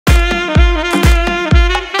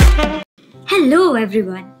Hello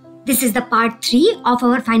everyone, this is the part 3 of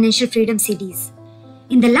our financial freedom series.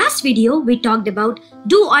 In the last video, we talked about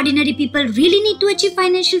do ordinary people really need to achieve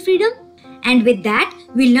financial freedom? And with that,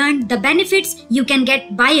 we learned the benefits you can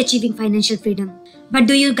get by achieving financial freedom. But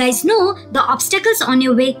do you guys know the obstacles on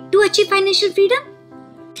your way to achieve financial freedom?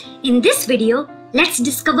 In this video, let's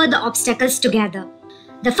discover the obstacles together.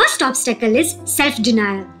 The first obstacle is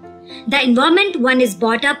self-denial. The environment one is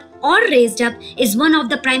brought up or raised up is one of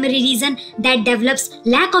the primary reasons that develops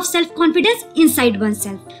lack of self-confidence inside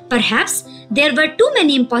oneself. Perhaps there were too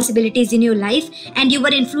many impossibilities in your life and you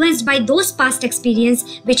were influenced by those past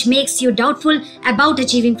experiences which makes you doubtful about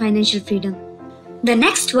achieving financial freedom. The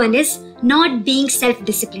next one is not being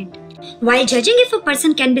self-disciplined. While judging if a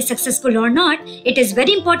person can be successful or not, it is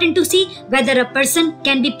very important to see whether a person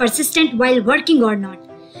can be persistent while working or not.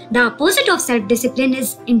 The opposite of self-discipline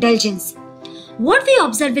is indulgence. What we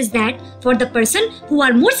observe is that for the person who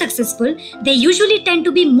are more successful, they usually tend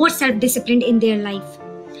to be more self-disciplined in their life.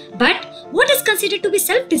 But what is considered to be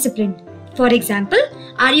self-disciplined? For example,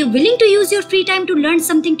 are you willing to use your free time to learn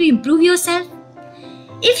something to improve yourself?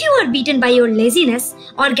 If you are beaten by your laziness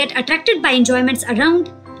or get attracted by enjoyments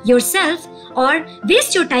around yourself or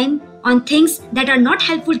waste your time on things that are not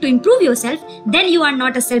helpful to improve yourself, then you are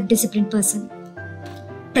not a self-disciplined person.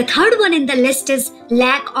 The third one in the list is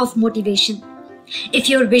lack of motivation. If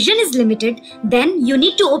your vision is limited, then you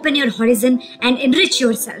need to open your horizon and enrich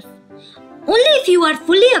yourself. Only if you are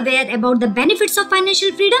fully aware about the benefits of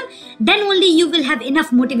financial freedom, then only you will have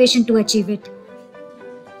enough motivation to achieve it.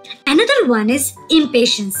 Another one is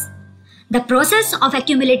impatience. The process of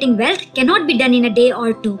accumulating wealth cannot be done in a day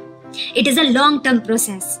or two. It is a long-term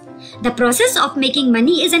process. The process of making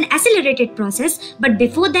money is an accelerated process, but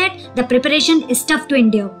before that, the preparation is tough to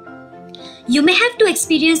endure. You may have to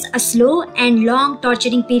experience a slow and long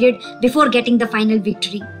torturing period before getting the final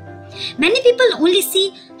victory. Many people only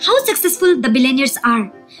see how successful the billionaires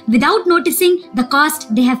are without noticing the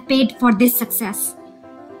cost they have paid for this success.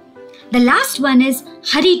 The last one is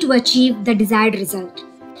hurry to achieve the desired result.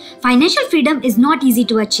 Financial freedom is not easy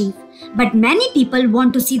to achieve, but many people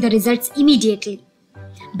want to see the results immediately.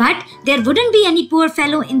 But there wouldn't be any poor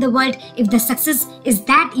fellow in the world if the success is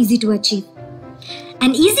that easy to achieve.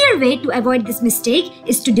 An easier way to avoid this mistake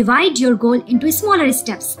is to divide your goal into smaller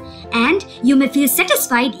steps, and you may feel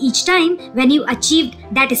satisfied each time when you achieved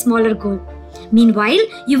that smaller goal. Meanwhile,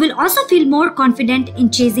 you will also feel more confident in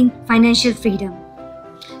chasing financial freedom.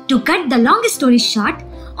 To cut the long story short,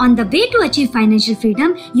 on the way to achieve financial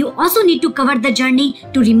freedom, you also need to cover the journey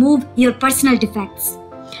to remove your personal defects.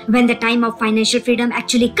 When the time of financial freedom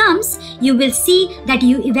actually comes, you will see that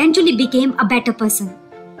you eventually became a better person.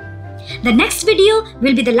 The next video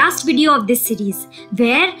will be the last video of this series,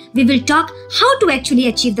 where we will talk how to actually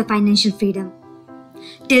achieve the financial freedom.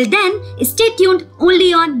 Till then, stay tuned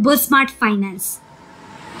only on Bullsmart Finance.